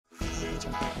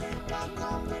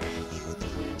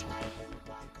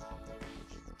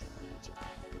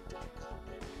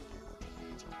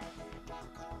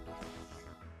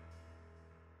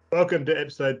Welcome to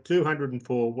episode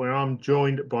 204, where I'm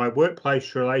joined by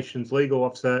Workplace Relations Legal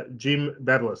Officer Jim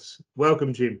Babelis.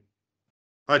 Welcome, Jim.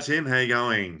 Hi, Tim. How are you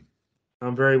going?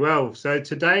 I'm very well. So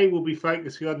today we'll be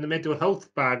focusing on the mental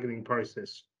health bargaining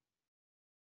process.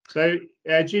 So,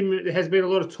 Jim, there has been a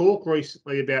lot of talk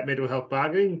recently about mental health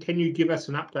bargaining. Can you give us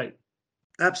an update?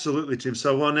 Absolutely, Tim.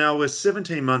 So while now we're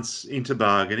 17 months into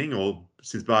bargaining, or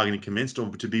since bargaining commenced, or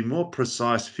to be more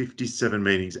precise, 57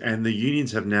 meetings, and the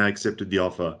unions have now accepted the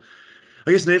offer.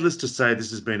 I guess needless to say,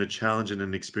 this has been a challenge and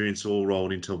an experience all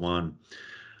rolled into one.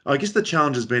 I guess the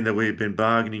challenge has been that we've been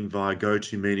bargaining via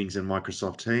GoToMeetings and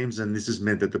Microsoft Teams, and this has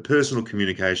meant that the personal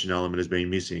communication element has been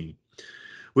missing.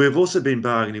 We have also been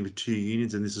bargaining with two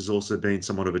unions, and this has also been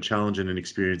somewhat of a challenge and an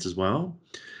experience as well.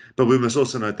 But we must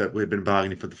also note that we've been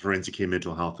bargaining for the Forensic Care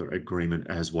Mental Health Agreement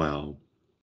as well.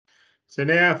 So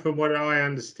now, from what I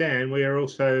understand, we are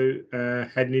also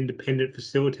had an independent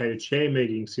facilitator chair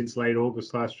meeting since late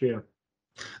August last year.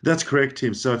 That's correct,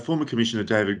 Tim. So former Commissioner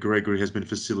David Gregory has been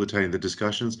facilitating the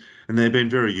discussions, and they've been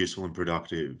very useful and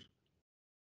productive.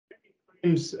 How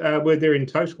many claims were there in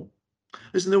total?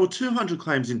 Listen, there were 200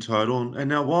 claims in total, and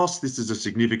now whilst this is a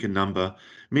significant number,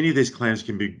 many of these claims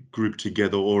can be grouped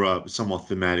together or are somewhat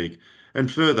thematic. And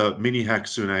further, many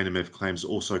HACSU and ANMF claims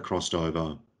also crossed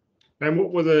over. And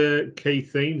what were the key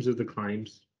themes of the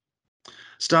claims?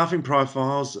 Staffing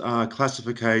profiles,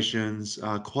 classifications,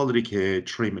 quality care,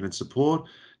 treatment and support,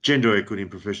 gender equity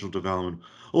and professional development.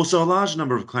 Also, a large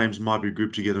number of claims might be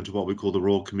grouped together into what we call the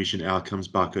Royal Commission outcomes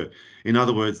bucket. In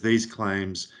other words, these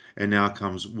claims and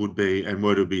outcomes would be and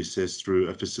were to be assessed through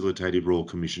a facilitated Royal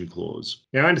Commission clause.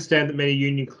 Now, I understand that many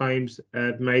union claims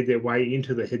have made their way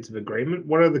into the heads of agreement.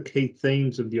 What are the key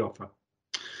themes of the offer?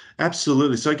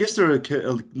 Absolutely. So I guess there are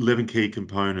 11 key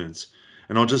components,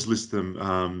 and I'll just list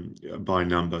them by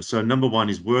number. So number one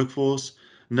is workforce.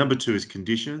 Number two is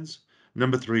conditions.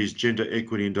 Number three is gender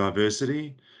equity and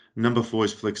diversity. Number four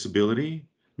is flexibility.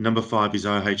 Number five is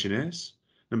OH&S.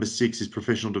 Number six is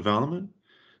professional development.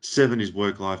 Seven is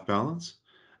work-life balance.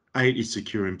 8 is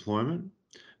secure employment.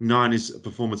 9 is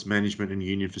performance management and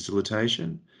union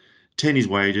facilitation. 10 is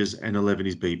wages, and 11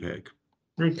 is BPEC.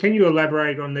 And can you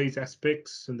elaborate on these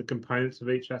aspects and the components of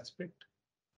each aspect?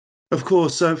 Of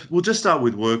course. So we'll just start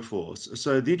with workforce.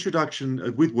 So the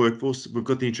introduction with workforce, we've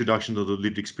got the introduction of the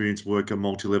lived experience worker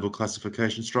multi-level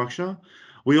classification structure.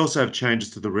 We also have changes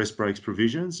to the rest breaks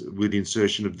provisions with the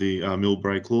insertion of the mill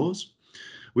break clause.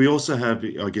 We also have,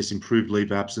 I guess, improved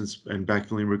leave absence and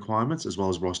backfilling requirements, as well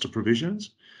as roster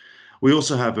provisions. We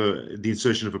also have the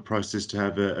insertion of a process to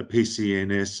have a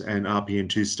PCNS and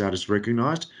RPN2 status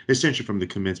recognised, essentially from the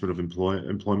commencement of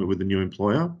employment with the new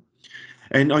employer.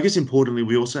 And I guess importantly,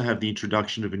 we also have the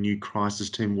introduction of a new crisis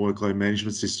team workload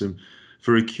management system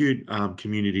for acute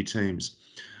community teams.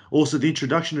 Also, the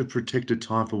introduction of protected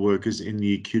time for workers in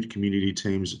the acute community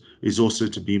teams is also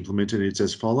to be implemented. It's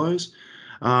as follows.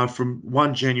 From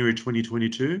 1 January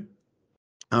 2022,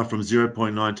 from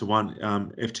 0.9 to 1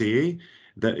 FTE,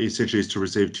 that essentially is to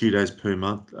receive 2 days per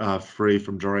month free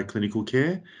from direct clinical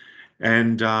care.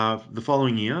 And the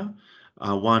following year,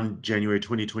 1 January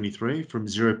 2023, from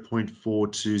 0.4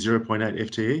 to 0.8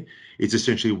 FTE, it's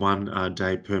essentially 1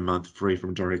 day per month free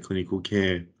from direct clinical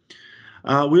care.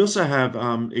 We also have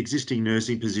existing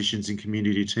nursing positions in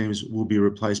community teams will be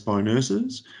replaced by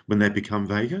nurses when they become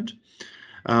vacant.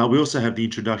 We also have the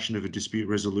introduction of a dispute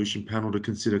resolution panel to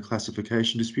consider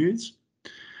classification disputes.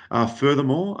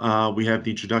 Furthermore, we have the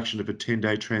introduction of a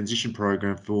 10-day transition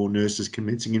program for nurses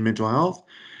commencing in mental health.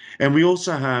 And we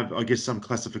also have, I guess, some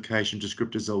classification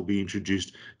descriptors that will be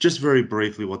introduced, just very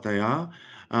briefly what they are.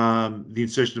 The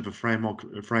insertion of a framework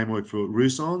for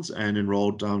RUSONs and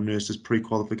enrolled nurses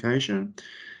pre-qualification.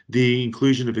 The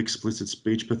inclusion of explicit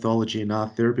speech pathology and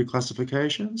art therapy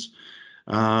classifications.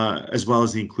 As well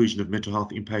as the inclusion of mental health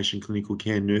inpatient clinical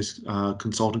care nurse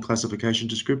consultant classification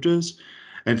descriptors.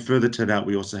 And further to that,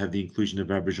 we also have the inclusion of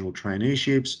Aboriginal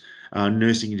traineeships,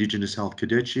 nursing Indigenous health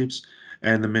cadetships,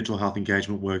 and the mental health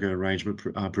engagement worker arrangement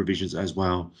provisions as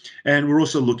well. And we're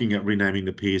also looking at renaming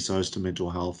the PSOs to mental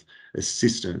health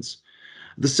assistance.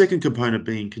 The second component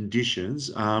being conditions,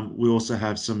 we also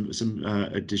have some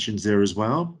additions there as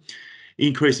well.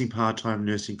 Increasing part-time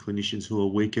nursing clinicians who are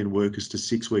weekend workers to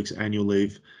 6 weeks annual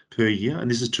leave per year,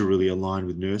 and this is to really align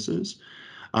with nurses.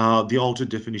 The altered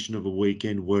definition of a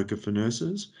weekend worker for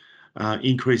nurses.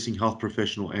 Increasing health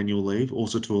professional annual leave,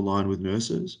 also to align with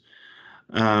nurses.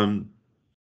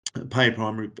 Paid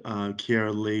primary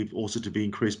care leave also to be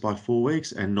increased by 4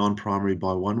 weeks and non-primary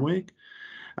by 1 week.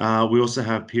 We also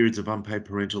have periods of unpaid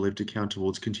parental leave to count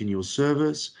towards continual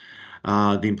service.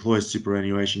 The employer's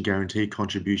superannuation guarantee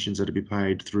contributions are to be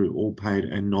paid through all paid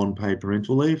and non-paid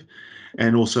parental leave,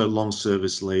 and also long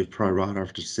service leave pro rata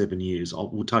after 7 years.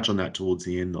 We'll touch on that towards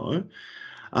the end though.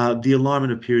 The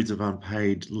alignment of periods of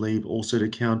unpaid leave also to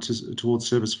count towards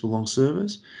service for long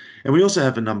service. And we also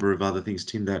have a number of other things,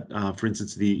 Tim, that, for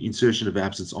instance, the insertion of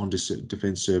absence on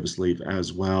defence service leave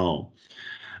as well.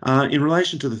 In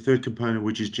relation to the third component,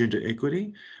 which is gender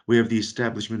equity, we have the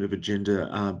establishment of a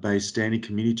gender-based standing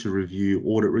committee to review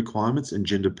audit requirements and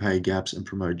gender pay gaps and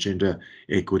promote gender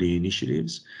equity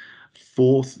initiatives.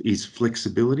 Fourth is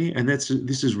flexibility, and this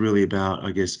is really about,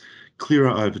 I guess, clearer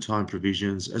overtime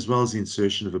provisions, as well as the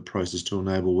insertion of a process to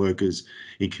enable workers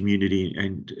in community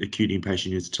and acute inpatient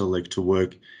units to elect to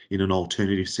work in an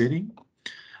alternative setting.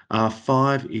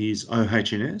 5 is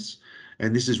OH&S,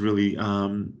 and this is really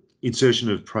insertion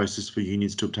of process for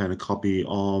unions to obtain a copy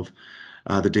of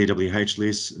the DWH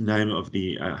list, name of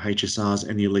the HSRs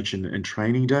and the election and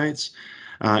training dates,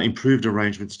 improved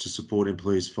arrangements to support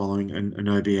employees following an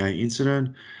OVA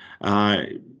incident,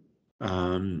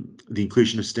 the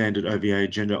inclusion of standard OVA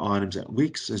agenda items at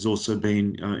WICS has also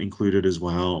been included as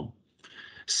well.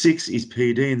 6 is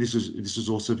PD, and this is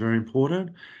also very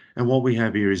important. And what we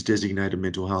have here is designated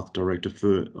mental health director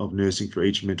of nursing for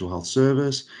each mental health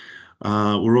service.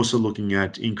 We're also looking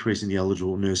at increasing the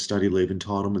eligible nurse study leave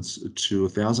entitlements to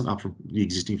 1,000, up from the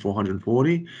existing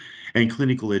 440, and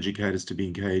clinical educators to be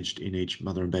engaged in each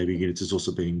mother and baby units is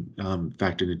also being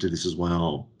factored into this as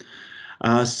well.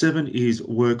 7 is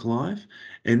work life,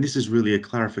 and this is really a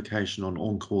clarification on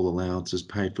on-call allowances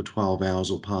paid for 12 hours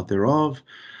or part thereof.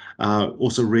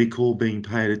 Also recall being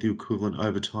paid at the equivalent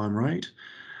overtime rate.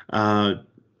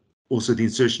 Also the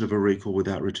insertion of a recall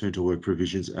without return to work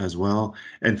provisions as well.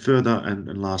 And further,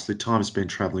 and lastly, time spent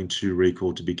travelling to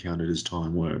recall to be counted as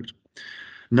time worked.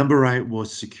 Number 8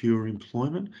 was secure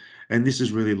employment, and this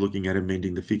is really looking at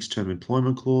amending the fixed term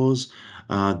employment clause,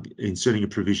 inserting a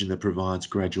provision that provides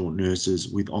graduate nurses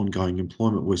with ongoing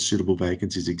employment where suitable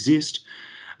vacancies exist,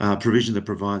 provision that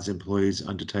provides employees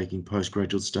undertaking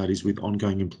postgraduate studies with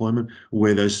ongoing employment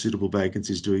where those suitable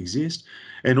vacancies do exist,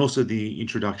 and also the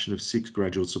introduction of 6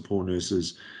 graduate support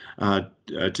nurses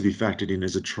to be factored in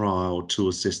as a trial to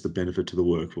assess the benefit to the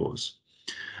workforce.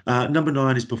 Number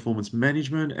 9 is performance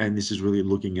management, and this is really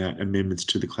looking at amendments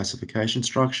to the classification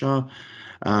structure,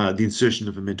 the insertion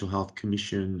of a mental health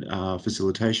commission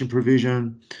facilitation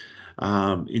provision,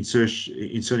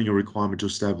 inserting a requirement to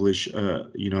establish,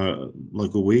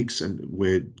 local weeks and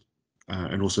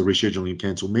also rescheduling and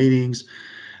cancel meetings,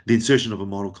 the insertion of a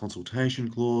model consultation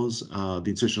clause, the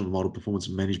insertion of a model performance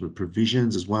management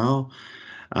provisions as well,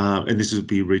 and this would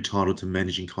be retitled to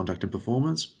managing conduct and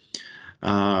performance.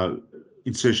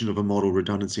 Insertion of a model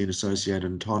redundancy and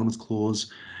associated entitlements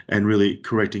clause, and really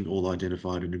correcting all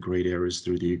identified and agreed errors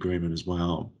through the agreement as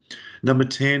well. Number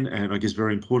 10, and I guess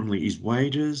very importantly, is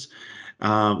wages.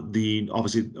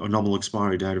 Obviously a nominal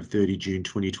expiry date of 30 June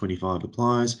 2025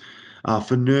 applies.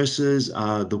 For nurses,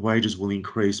 the wages will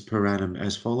increase per annum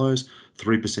as follows: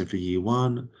 3% for year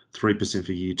 1, 3%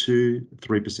 for year 2,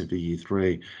 3% for year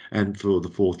 3, and for the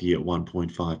 4th year at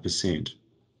 1.5%.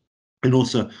 And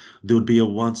also, there would be a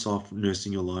once-off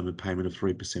nursing alignment payment of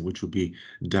 3%, which would be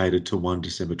dated to 1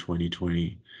 December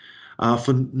 2020.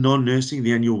 For non-nursing,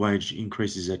 the annual wage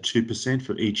increase is at 2%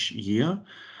 for each year.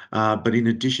 But in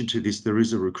addition to this, there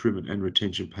is a recruitment and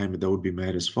retention payment that would be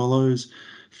made as follows.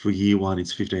 For year 1,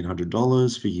 it's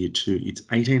 $1,500. For year 2, it's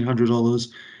 $1,800.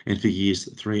 And for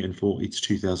years 3 and 4, it's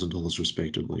 $2,000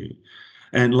 respectively.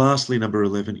 And lastly, number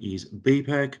 11 is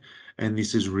BPAC, and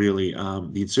this is really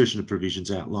the insertion of provisions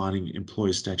outlining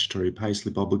employer statutory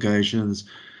payslip obligations,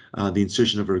 the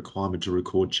insertion of a requirement to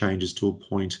record changes to a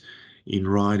point in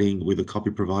writing with a copy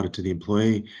provided to the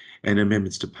employee, and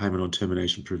amendments to payment on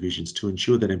termination provisions to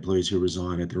ensure that employees who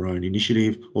resign at their own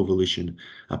initiative or volition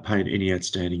are paid any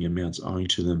outstanding amounts owing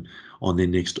to them on their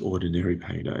next ordinary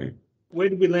payday. Where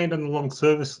did we land on the long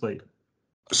service leave?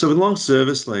 So with long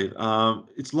service leave,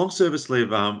 long service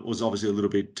leave was obviously a little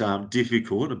bit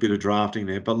difficult, a bit of drafting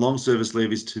there, but long service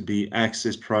leave is to be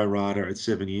accessed pro rata at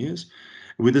 7 years,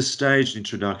 with a staged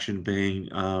introduction being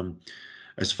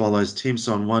as follows: Tim's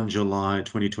on 1 July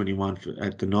 2021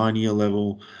 at the 9-year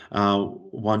level,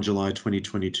 1 July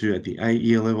 2022 at the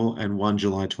 8-year level, and 1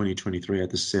 July 2023 at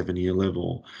the 7-year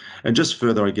level. And just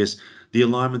further, I guess, the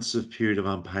alignments of period of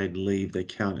unpaid leave, they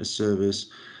count as service.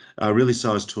 really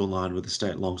so as to align with the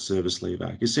State Long Service Leave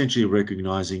Act, essentially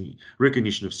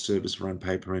recognition of service for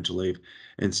unpaid parental leave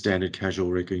and standard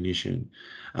casual recognition.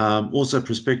 Also,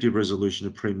 prospective resolution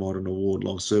of pre-modern award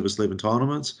long service leave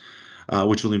entitlements,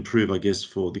 which will improve, I guess,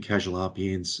 for the casual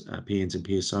RPNs, PNs and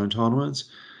PSO entitlements.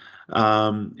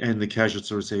 And the casual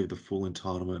to receive the full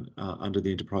entitlement under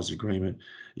the enterprise agreement,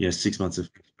 6 months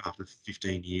after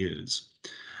 15 years.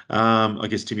 I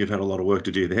guess, Tim, you've had a lot of work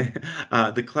to do there.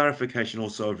 The clarification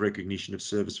also of recognition of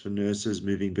service for nurses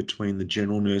moving between the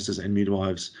general nurses and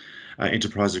midwives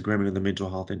enterprise agreement and the mental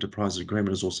health enterprise agreement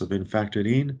has also been factored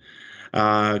in.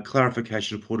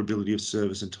 Clarification of portability of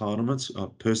service entitlements,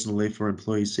 personal leave for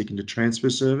employees seeking to transfer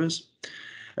service,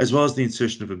 as well as the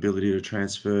insertion of ability to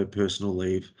transfer personal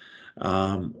leave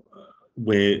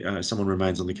where someone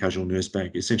remains on the casual nurse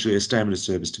bank, essentially a statement of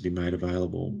service to be made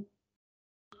available.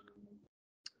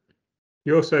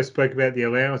 You also spoke about the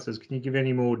allowances. Can you give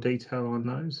any more detail on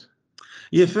those?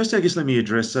 Yeah, first, I guess let me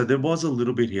address, so there was a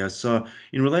little bit here. So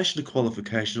in relation to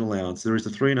qualification allowance, there is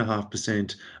a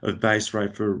 3.5% of base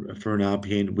rate for an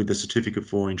RPN with a certificate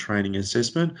for in training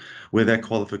assessment, where that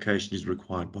qualification is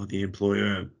required by the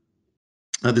employer.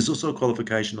 There's also a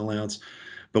qualification allowance,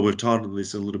 but we've titled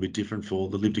this a little bit different for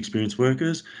the lived experience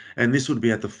workers, and this would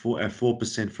be at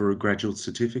 4% for a graduate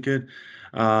certificate,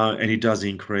 and it does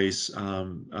increase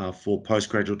for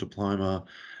postgraduate diploma,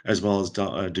 as well as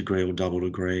a degree or double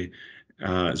degree,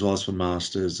 as well as for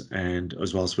masters and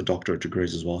as well as for doctorate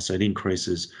degrees as well. So it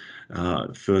increases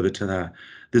further to that.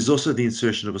 There's also the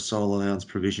insertion of a sole allowance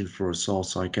provision for a sole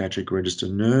psychiatric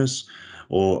registered nurse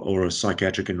or a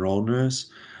psychiatric enrolled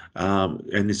nurse.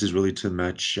 And this is really to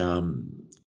match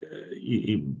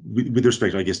with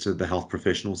respect, I guess, to the health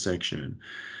professional section.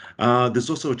 There's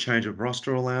also a change of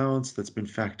roster allowance that's been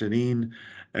factored in,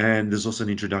 and there's also an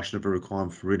introduction of a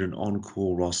requirement for written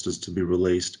on-call rosters to be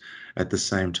released at the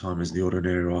same time as the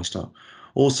ordinary roster.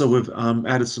 Also, we've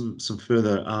added some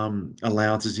further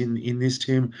allowances in this,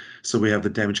 Tim. So we have the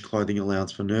damaged clothing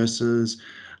allowance for nurses.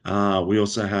 We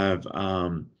also have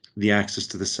the access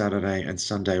to the Saturday and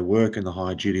Sunday work and the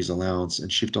higher duties allowance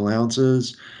and shift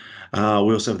allowances. We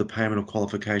also have the payment of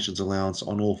qualifications allowance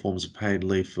on all forms of paid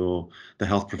leave for the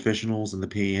health professionals and the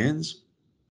PENs.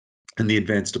 And the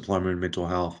advanced diploma in mental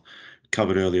health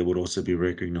covered earlier would also be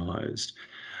recognised.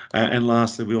 And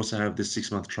lastly, we also have the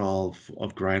 6-month trial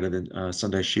of greater than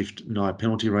Sunday shift night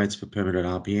penalty rates for permanent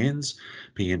RPNs,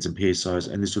 PNs and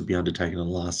PSOs, and this would be undertaken in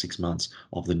the last 6 months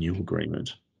of the new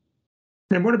agreement.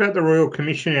 And what about the Royal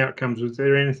Commission outcomes? Was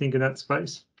there anything in that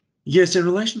space? Yes, in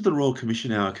relation to the Royal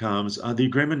Commission outcomes, the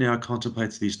agreement now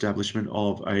contemplates the establishment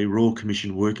of a Royal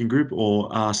Commission Working Group, or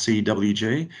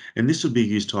RCWG, and this would be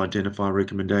used to identify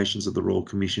recommendations of the Royal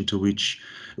Commission to which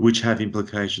have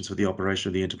implications for the operation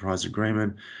of the enterprise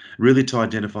agreement, really to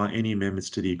identify any amendments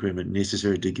to the agreement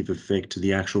necessary to give effect to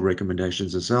the actual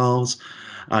recommendations themselves,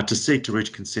 to seek to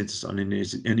reach consensus on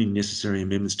any necessary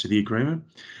amendments to the agreement.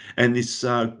 And this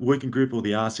working group, or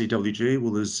the RCWG,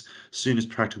 will, as soon as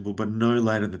practicable, but no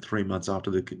later than 3 months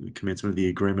after the commencement of the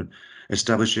agreement,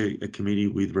 establish a committee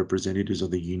with representatives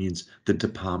of the unions, the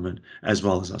department, as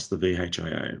well as us, the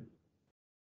VHIA.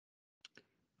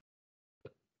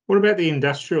 What about the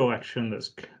industrial action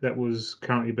that was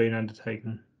currently being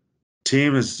undertaken?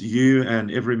 Tim, as you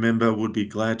and every member would be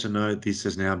glad to know, this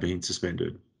has now been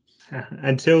suspended.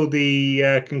 Until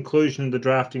the conclusion of the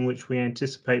drafting, which we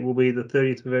anticipate will be the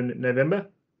 30th of November?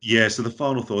 Yeah, so the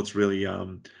final thoughts really,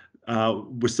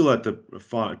 we're still at the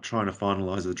trying to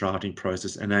finalise the drafting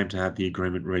process and aim to have the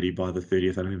agreement ready by the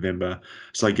 30th of November.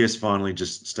 So I guess finally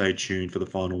just stay tuned for the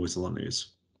final whistle on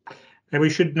this. And we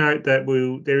should note that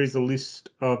there is a list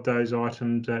of those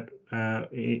items that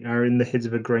are in the heads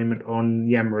of agreement on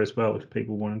Yammer as well, if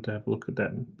people wanted to have a look at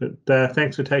that. But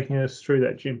thanks for taking us through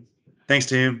that, Jim. Thanks,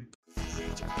 Tim.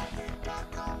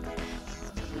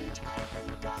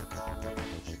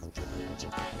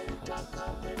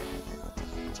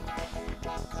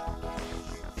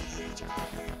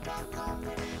 Dot com.